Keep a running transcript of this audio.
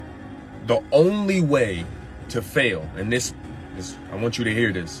The only way to fail, and this I want you to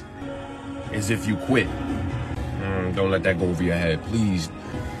hear this, is if you quit. Don't let that go over your head, please.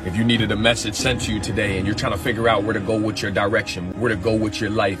 If you needed a message sent to you today and you're trying to figure out where to go with your direction, where to go with your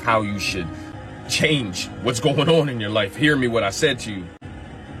life, how you should change what's going on in your life, hear me what I said to you.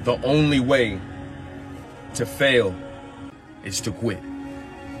 The only way to fail is to quit.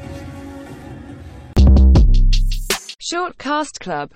 Short Cast Club